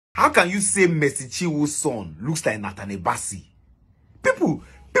How can you say Mercy Chinwo's son looks like Nathaniel Bassey? People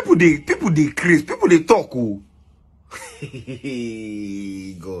they crazy. People they talk. Oh.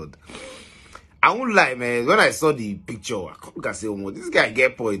 God. I won't lie, man. When I saw the picture, I can't say, oh, this guy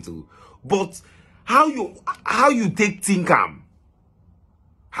get point too. But how you think am?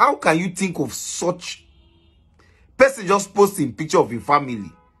 How can you think of such person just posting picture of your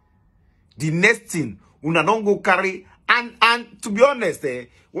family? The next thing, una don't go carry and to be honest,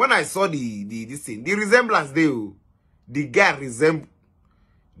 when I saw this thing, the resemblance there, the guy resemble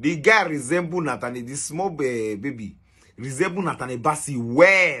Nathaniel, this small baby resemble Nathaniel Bassey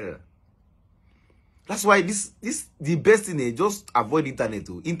well. That's why the best thing is just avoid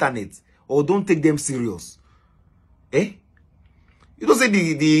internet or don't take them serious. Eh? You don't say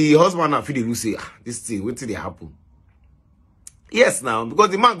the husband and feel say this thing, wait till they happen. Yes, now because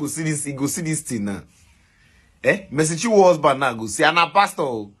the man go see this, he go see this thing now. Eh? Mercy Chinwo husband now go see, and a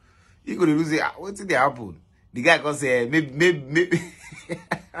pastor, he go to say, wait till they happen. The guy can say, maybe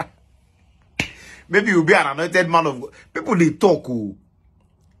maybe you'll be an anointed man of God. People they talk, oh.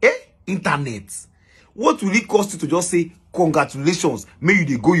 Eh? Internet. What will it cost you to just say congratulations?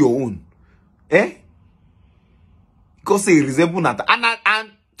 Maybe they go your own. Eh? Because say resemble that.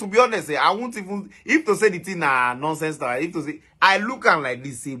 And to be honest, I won't even if to say the thing nonsense. If to say I look at like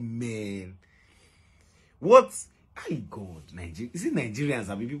this, say man, what? My God, Nigeria. Is it Nigerians?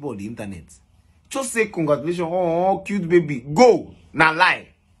 I mean, people on the internet. Just say congratulations. Oh, cute baby. Go. Now lie.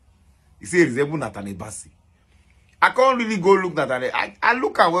 You say resemble Nathaniel Bassey. I can't really go look at that. I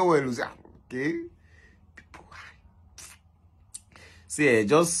look at where we're losing. Okay. People. See,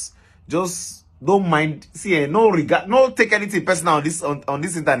 just don't mind. See, no regard, no take anything personal on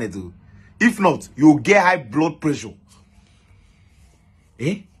this internet. Too. If not, you'll get high blood pressure.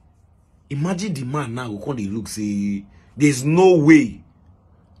 Eh? Imagine the man now who can't look say there's no way.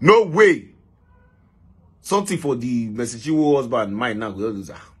 No way. Something for the Mercy Chinwo husband mind now.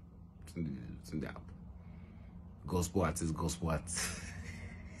 Gospel artist, gospel artist.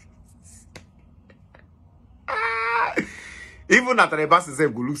 Even Nathaniel Bassey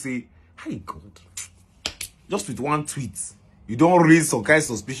said, go look say, hi God. Just with one tweet, you don't raise some kind of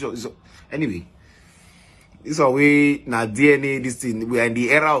suspicion. So, anyway, this is way now DNA, this thing. We are in the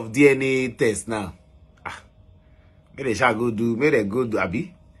era of DNA test now. May they shall go do,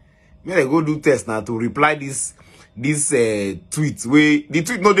 Abi. May they go do test now to reply this tweet. The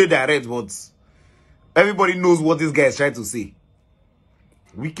tweet not they direct, but everybody knows what this guy is trying to say.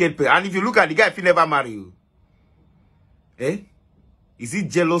 Wicked person. And if you look at the guy, if he never marry you, eh? Is it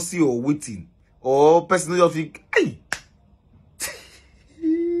jealousy or waiting? Or personally of think, hey,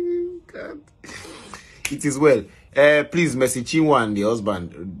 God. It is well. Please, Mercy Chinwo and the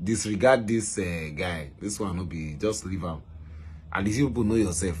husband, disregard this guy. This one will be, just leave him. At least you people know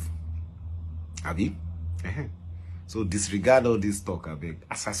yourself. Abi? So disregard all this talk, I beg.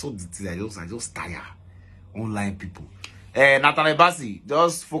 As I saw the thing, I just tire online people. Nathaniel Bassey,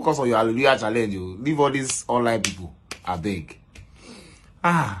 just focus on your hallelujah challenge. You leave all these online people, I beg.